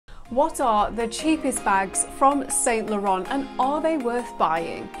What are the cheapest bags from Saint Laurent and are they worth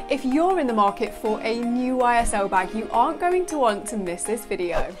buying? If you're in the market for a new YSL bag, you aren't going to want to miss this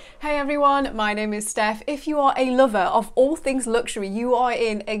video. Hey everyone, my name is Steph. If you are a lover of all things luxury, you are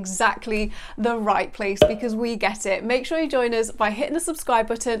in exactly the right place because we get it. Make sure you join us by hitting the subscribe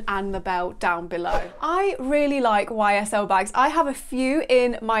button and the bell down below. I really like YSL bags. I have a few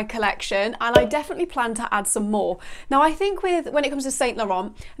in my collection and I definitely plan to add some more. Now I think when it comes to Saint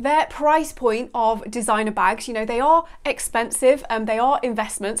Laurent, their price point of designer bags, you know, they are expensive and they are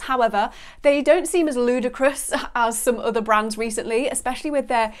investments. However, they don't seem as ludicrous as some other brands recently, especially with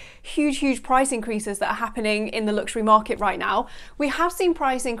their huge price increases that are happening in the luxury market right now. We have seen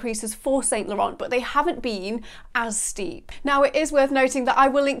price increases for Saint Laurent, but they haven't been as steep. Now, it is worth noting that I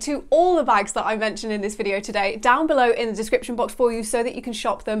will link to all the bags that I mentioned in this video today down below in the description box for you so that you can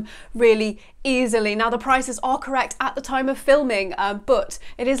shop them really easily. Now, the prices are correct at the time of filming, but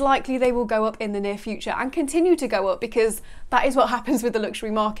it is likely they will go up in the near future and continue to go up because that is what happens with the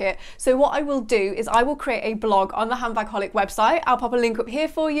luxury market. So what I will do is I will create a blog on the Handbagholic website. I'll pop a link up here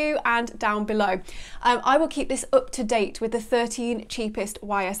for you and down below. I will keep this up to date with the 13 cheapest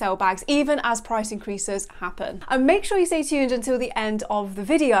YSL bags, even as price increases happen. And make sure you stay tuned until the end of the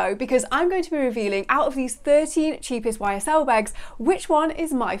video because I'm going to be revealing out of these 13 cheapest YSL bags, which one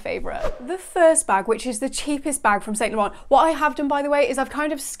is my favorite. The first bag, which is the cheapest bag from Saint Laurent, what I have done, by the way, is I've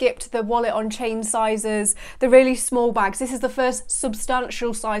kind of skipped the wallet on chain sizes, the really small bags. This is the first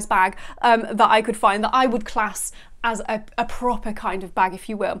substantial size bag that I could find that I would class as a proper kind of bag, if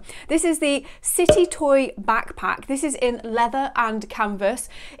you will. This is the City Toy Backpack. This is in leather and canvas.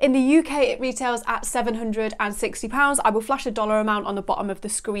 In the UK, it retails at £760. I will flash a dollar amount on the bottom of the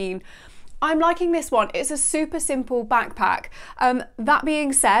screen. I'm liking this one. It's a super simple backpack. That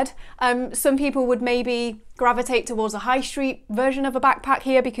being said, some people would maybe gravitate towards a high street version of a backpack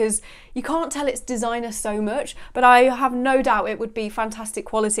here because you can't tell it's designer so much, but I have no doubt it would be fantastic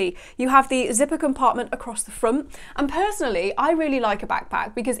quality. You have the zipper compartment across the front, and personally, I really like a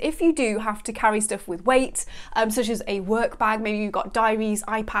backpack because if you do have to carry stuff with weight, such as a work bag, maybe you've got diaries,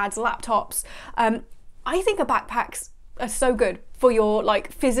 iPads, laptops, I think a backpack's are so good for your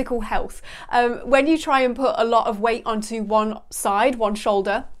like physical health. When you try and put a lot of weight onto one side, one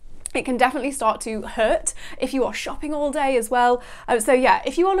shoulder, it can definitely start to hurt if you are shopping all day as well. So yeah,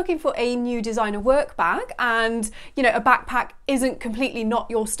 if you are looking for a new designer work bag and you know a backpack isn't completely not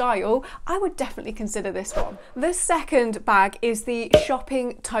your style, I would definitely consider this one. The second bag is the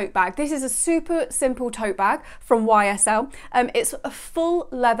shopping tote bag. This is a super simple tote bag from YSL. It's a full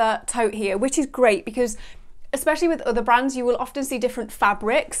leather tote here, which is great because especially with other brands, you will often see different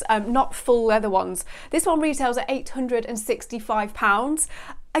fabrics, not full leather ones. This one retails at £865.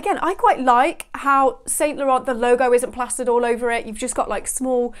 Again, I quite like how Saint Laurent, the logo isn't plastered all over it. You've just got like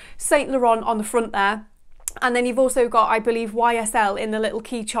small Saint Laurent on the front there. And then you've also got, I believe, YSL in the little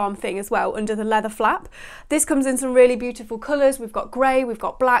key charm thing as well under the leather flap. This comes in some really beautiful colours. We've got grey, we've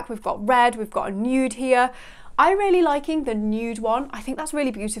got black, we've got red, we've got a nude here. I'm really liking the nude one. I think that's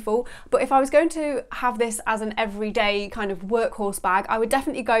really beautiful. But if I was going to have this as an everyday kind of workhorse bag, I would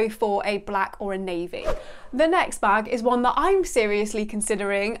definitely go for a black or a navy. The next bag is one that I'm seriously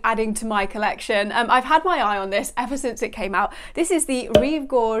considering adding to my collection. I've had my eye on this ever since it came out. This is the Rive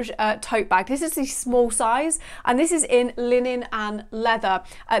Gauche tote bag. This is the small size and this is in linen and leather.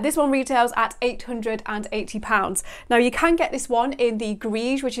 This one retails at £880. Now you can get this one in the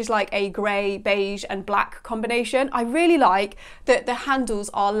grise, which is like a grey, beige and black combination. I really like that the handles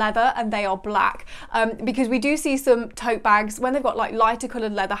are leather and they are black because we do see some tote bags when they've got like lighter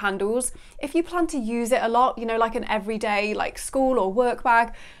coloured leather handles. If you plan to use it a lot, you know, like an everyday like school or work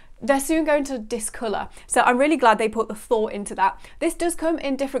bag, they're soon going to discolour. So I'm really glad they put the thought into that. This does come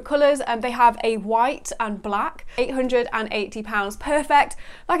in different colours and they have a white and black, £880. Perfect,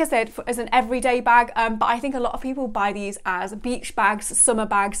 like I said, as an everyday bag, but I think a lot of people buy these as beach bags, summer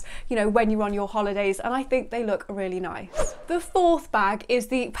bags, you know, when you're on your holidays, and I think they look really nice. The fourth bag is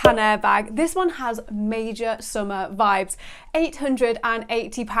the Panier bag. This one has major summer vibes,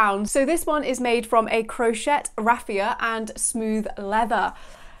 £880. So this one is made from a crochet raffia and smooth leather.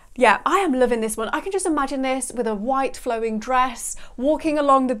 Yeah, I am loving this one. I can just imagine this with a white flowing dress, walking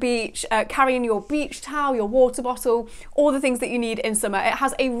along the beach, carrying your beach towel, your water bottle, all the things that you need in summer. It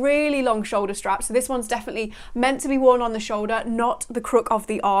has a really long shoulder strap, so this one's definitely meant to be worn on the shoulder, not the crook of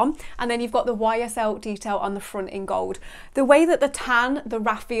the arm. And then you've got the YSL detail on the front in gold. The way that the tan, the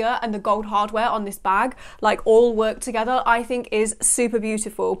raffia and the gold hardware on this bag like all work together, I think is super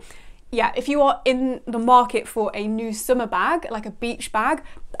beautiful. yeah, if you are in the market for a new summer bag, like a beach bag,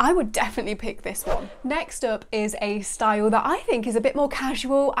 I would definitely pick this one. Next up is a style that I think is a bit more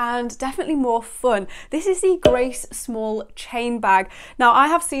casual and definitely more fun. This is the Grace small chain bag. Now, I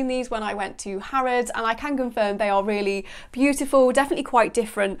have seen these when I went to Harrods, and I can confirm they are really beautiful, definitely quite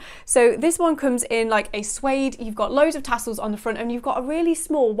different. So this one comes in like a suede, you've got loads of tassels on the front, and you've got a really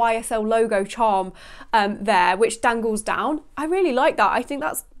small YSL logo charm there, which dangles down. I really like that. I think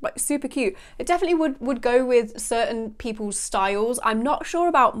that's like super cute. It definitely would go with certain people's styles. I'm not sure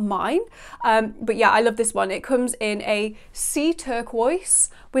about mine, but yeah, I love this one. It comes in a sea turquoise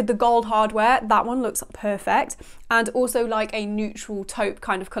with the gold hardware. That one looks perfect. And also like a neutral taupe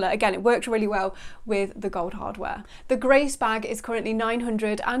kind of colour. Again, it works really well with the gold hardware. The Grace bag is currently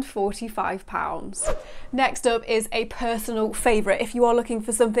 £945. Next up is a personal favourite if you are looking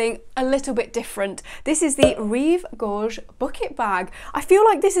for something a little bit different. This is the Rive Gauche bucket bag. I feel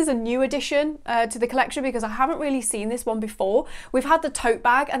like this is a new addition to the collection because I haven't really seen this one before. We've had the tote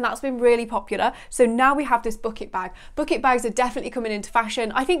bag and that's been really popular. So now we have this bucket bag. Bucket bags are definitely coming into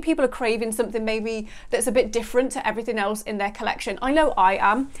fashion. I think people are craving something maybe that's a bit different to everything else in their collection. I know I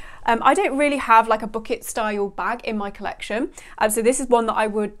am. I don't really have like a bucket style bag in my collection. So this is one that I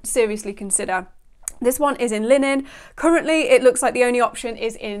would seriously consider. This one is in linen. Currently, it looks like the only option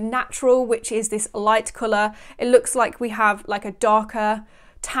is in natural, which is this light colour. It looks like we have like a darker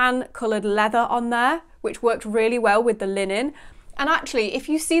tan coloured leather on there, which worked really well with the linen. And actually, if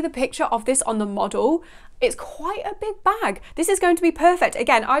you see the picture of this on the model, it's quite a big bag. This is going to be perfect.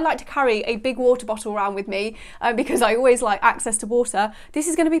 Again, I like to carry a big water bottle around with me because I always like access to water. This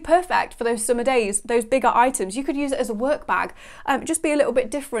is going to be perfect for those summer days, those bigger items. You could use it as a work bag, just be a little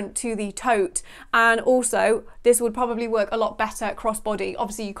bit different to the tote. And also, this would probably work a lot better crossbody.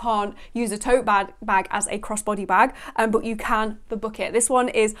 Obviously, you can't use a tote bag as a crossbody bag, but you can the bucket. This one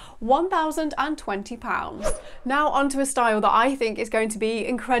is £1,020. Now onto a style that I think is going to be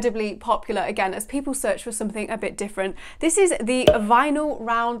incredibly popular again as people search for something a bit different. This is the vinyl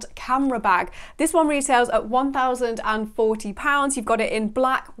round camera bag. This one retails at £1,040. You've got it in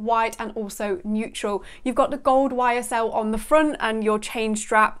black, white, and also neutral. You've got the gold YSL on the front and your chain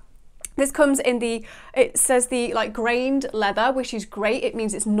strap. This comes in the, it says the like grained leather, which is great. It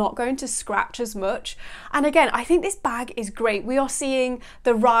means it's not going to scratch as much. And again, I think this bag is great. We are seeing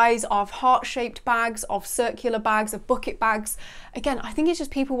the rise of heart-shaped bags, of circular bags, of bucket bags. Again, I think it's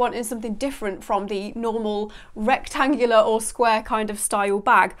just people wanting something different from the normal rectangular or square kind of style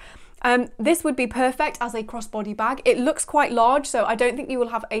bag. This would be perfect as a crossbody bag. It looks quite large, so I don't think you will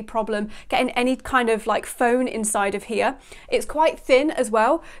have a problem getting any kind of like phone inside of here. It's quite thin as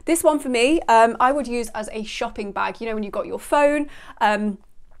well. This one for me, I would use as a shopping bag. You know, when you've got your phone, a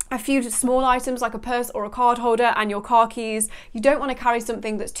few small items like a purse or a card holder and your car keys. You don't want to carry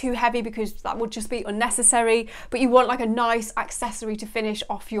something that's too heavy because that would just be unnecessary, but you want like a nice accessory to finish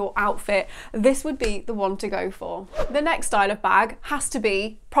off your outfit. This would be the one to go for. The next style of bag has to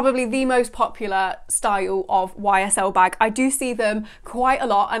be probably the most popular style of YSL bag. I do see them quite a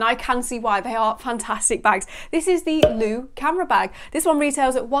lot and I can see why. They are fantastic bags. This is the Lou camera bag. This one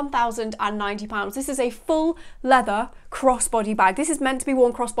retails at £1,090. This is a full leather crossbody bag. This is meant to be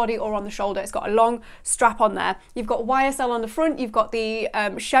worn crossbody or on the shoulder. It's got a long strap on there. You've got YSL on the front, you've got the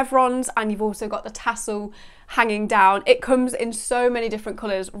chevrons, and you've also got the tassel hanging down. It comes in so many different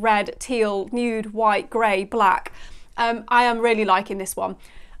colours: red, teal, nude, white, grey, black. I am really liking this one.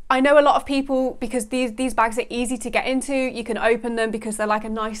 I know a lot of people, because these bags are easy to get into, you can open them because they're like a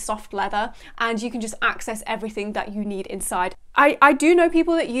nice soft leather and you can just access everything that you need inside. I do know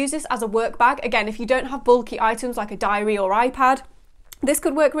people that use this as a work bag. Again, if you don't have bulky items like a diary or iPad, this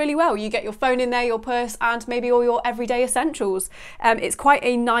could work really well. You get your phone in there, your purse, and maybe all your everyday essentials. It's quite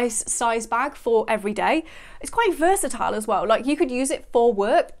a nice size bag for every day. It's quite versatile as well. Like, you could use it for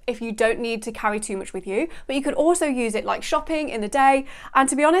work if you don't need to carry too much with you, but you could also use it like shopping in the day. And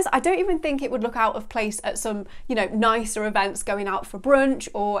to be honest, I don't even think it would look out of place at some, you know, nicer events, going out for brunch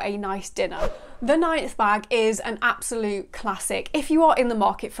or a nice dinner. The 9th bag is an absolute classic. If you are in the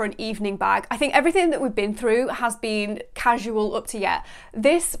market for an evening bag, I think everything that we've been through has been casual up to yet.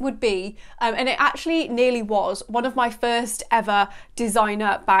 This would be, and it actually nearly was, one of my first ever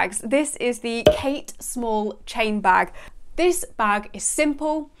designer bags. This is the Kate Small chain bag. This bag is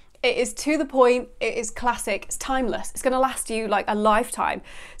simple, it is to the point, it is classic, it's timeless, it's going to last you like a lifetime.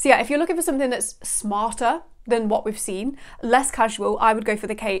 So yeah, if you're looking for something that's smarter than what we've seen, less casual, I would go for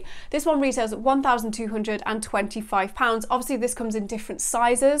the Kate. This one retails at £1,225. Obviously this comes in different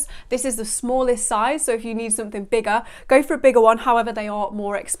sizes. This is the smallest size, so if you need something bigger, go for a bigger one. However, they are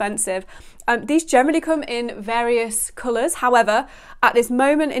more expensive. These generally come in various colours. However, at this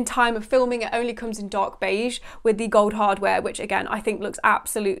moment in time of filming, it only comes in dark beige with the gold hardware, which again, I think looks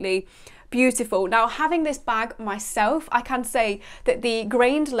absolutely beautiful. Now, having this bag myself, I can say that the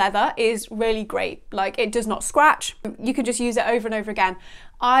grained leather is really great. Like, it does not scratch. You can just use it over and over again.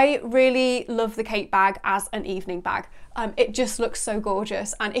 I really love the Kate bag as an evening bag. It just looks so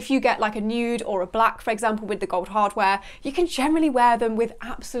gorgeous. And if you get like a nude or a black, for example, with the gold hardware, you can generally wear them with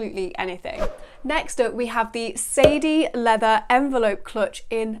absolutely anything. Next up, we have the Sade leather envelope clutch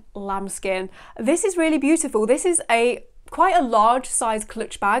in lambskin. This is really beautiful. This is quite a large size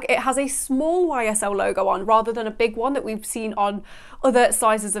clutch bag. It has a small YSL logo on rather than a big one that we've seen on other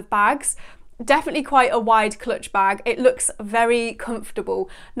sizes of bags. Definitely quite a wide clutch bag. It looks very comfortable.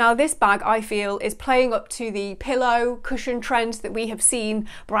 Now this bag, I feel, is playing up to the pillow cushion trend that we have seen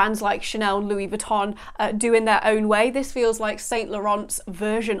brands like Chanel and Louis Vuitton do in their own way. This feels like Saint Laurent's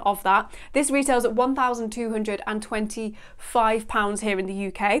version of that. This retails at £1,225 here in the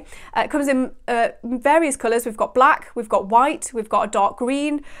UK. It comes in various colours. We've got black, we've got white, we've got a dark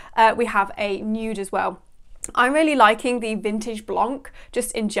green, we have a nude as well. I'm really liking the vintage blanc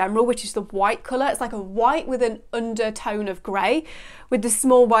just in general, which is the white colour. It's like a white with an undertone of grey with the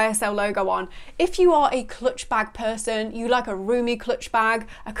small YSL logo on. If you are a clutch bag person, you like a roomy clutch bag,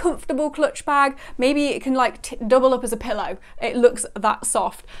 a comfortable clutch bag, maybe it can like double up as a pillow, it looks that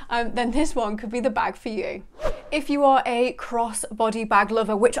soft, then this one could be the bag for you. If you are a crossbody bag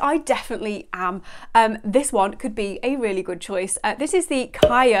lover, which I definitely am, this one could be a really good choice. This is the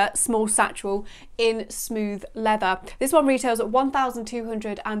Kaia small satchel in smooth leather. This one retails at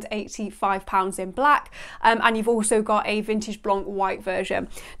 £1,285 in black, and you've also got a vintage blanc white version.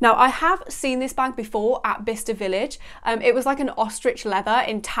 Now, I have seen this bag before at Bicester Village. It was like an ostrich leather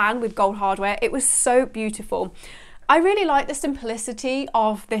in tan with gold hardware. It was so beautiful. I really like the simplicity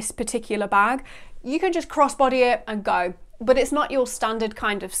of this particular bag. You can just crossbody it and go, but it's not your standard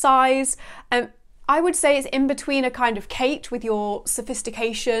kind of size. I would say it's in between a kind of Kate with your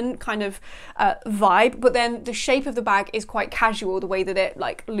sophistication kind of vibe, but then the shape of the bag is quite casual, the way that it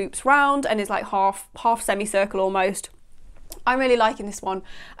like loops round and is like half semicircle almost. I'm really liking this one.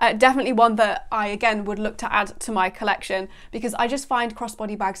 Definitely one that I, again, would look to add to my collection because I just find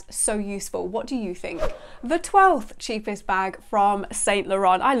crossbody bags so useful. What do you think? The 12th cheapest bag from Saint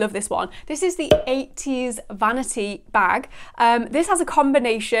Laurent. I love this one. This is the 80s Vanity bag. This has a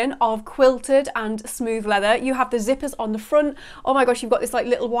combination of quilted and smooth leather. You have the zippers on the front. Oh my gosh, you've got this like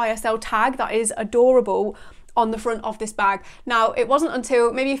little YSL tag that is adorable on the front of this bag. Now, it wasn't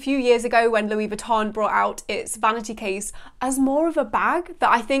until maybe a few years ago when Louis Vuitton brought out its vanity case as more of a bag that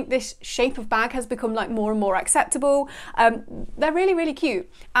I think this shape of bag has become like more and more acceptable. They're really, really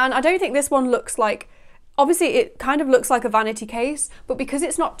cute. And I don't think this one looks like, obviously it kind of looks like a vanity case, but because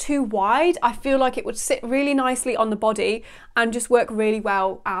it's not too wide, I feel like it would sit really nicely on the body and just work really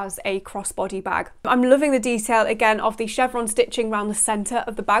well as a crossbody bag. I'm loving the detail again of the chevron stitching around the center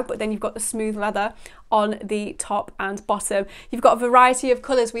of the bag, but then you've got the smooth leather on the top and bottom. You've got a variety of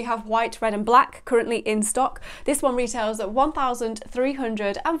colours. We have white, red and black currently in stock. This one retails at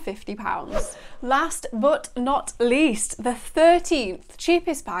 £1,350. Last but not least, the 13th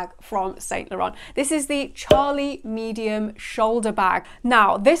cheapest bag from Saint Laurent. This is the Charlie medium shoulder bag.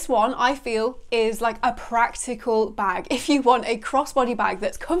 Now, this one I feel is like a practical bag. If you want a crossbody bag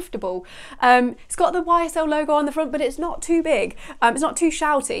that's comfortable, it's got the YSL logo on the front, but it's not too big. It's not too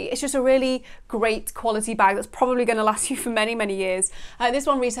shouty. It's just a really great quality bag that's probably going to last you for many, many years. This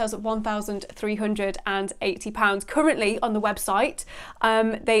one retails at £1,380. Currently on the website,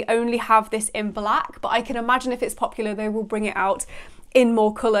 they only have this in black, but I can imagine if it's popular, they will bring it out in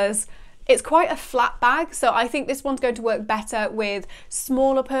more colours. It's quite a flat bag, so I think this one's going to work better with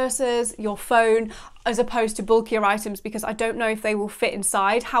smaller purses, your phone, as opposed to bulkier items, because I don't know if they will fit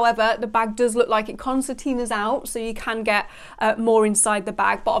inside. However, the bag does look like it concertinas out, so you can get more inside the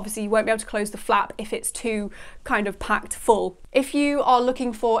bag, but obviously you won't be able to close the flap if it's too kind of packed full. If you are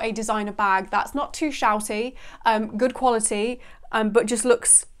looking for a designer bag that's not too shouty, good quality, but just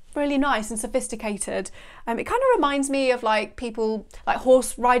looks really nice and sophisticated, it kind of reminds me of like people like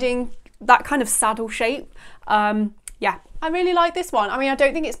horse riding, that kind of saddle shape. Yeah, I really like this one. I mean, I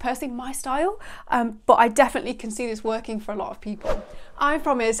don't think it's personally my style, but I definitely can see this working for a lot of people. I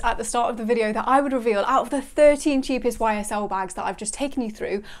promised at the start of the video that I would reveal, out of the 13 cheapest YSL bags that I've just taken you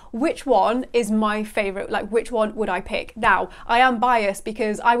through, which one is my favourite, like which one would I pick? Now, I am biased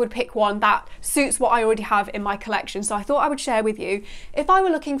because I would pick one that suits what I already have in my collection, so I thought I would share with you. If I were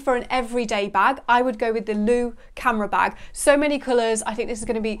looking for an everyday bag, I would go with the Lou camera bag. So many colours, I think this is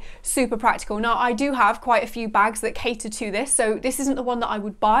going to be super practical. Now, I do have quite a few bags that cater to this, so this isn't the one that I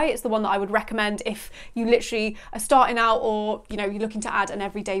would buy, it's the one that I would recommend if you literally are starting out, or you know, you're looking to add an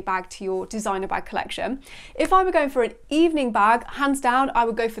everyday bag to your designer bag collection. If I were going for an evening bag, hands down, I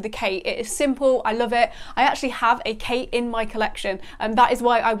would go for the Kate. It is simple, I love it. I actually have a Kate in my collection, and that is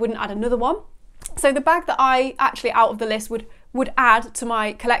why I wouldn't add another one. So the bag that I actually, out of the list, would add to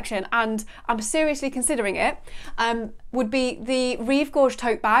my collection, and I'm seriously considering it, would be the Rive Gauche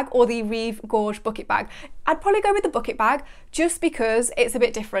tote bag or the Rive Gauche bucket bag. I'd probably go with the bucket bag just because it's a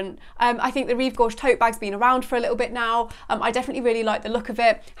bit different. I think the Rive Gauche tote bag's been around for a little bit now. I definitely really like the look of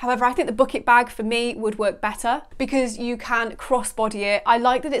it. However, I think the bucket bag for me would work better because you can crossbody it. I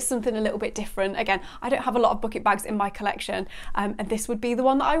like that it's something a little bit different. Again, I don't have a lot of bucket bags in my collection, and this would be the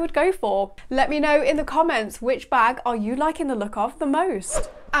one that I would go for. Let me know in the comments, which bag are you liking the look of the most?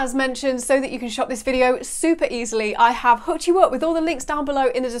 As mentioned, so that you can shop this video super easily, I have hooked you up with all the links down below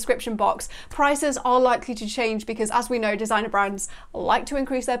in the description box. Prices are likely to change because, as we know, designer brands like to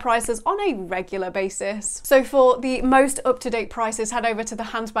increase their prices on a regular basis. So for the most up-to-date prices, head over to the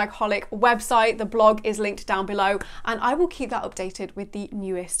Handbagholic website. The blog is linked down below, and I will keep that updated with the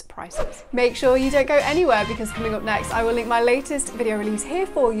newest prices. Make sure you don't go anywhere, because coming up next, I will link my latest video release here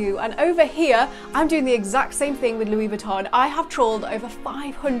for you. And over here, I'm doing the exact same thing with Louis Vuitton. I have trawled over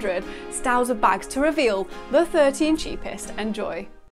 500 styles of bags to reveal the 13 cheapest. Enjoy.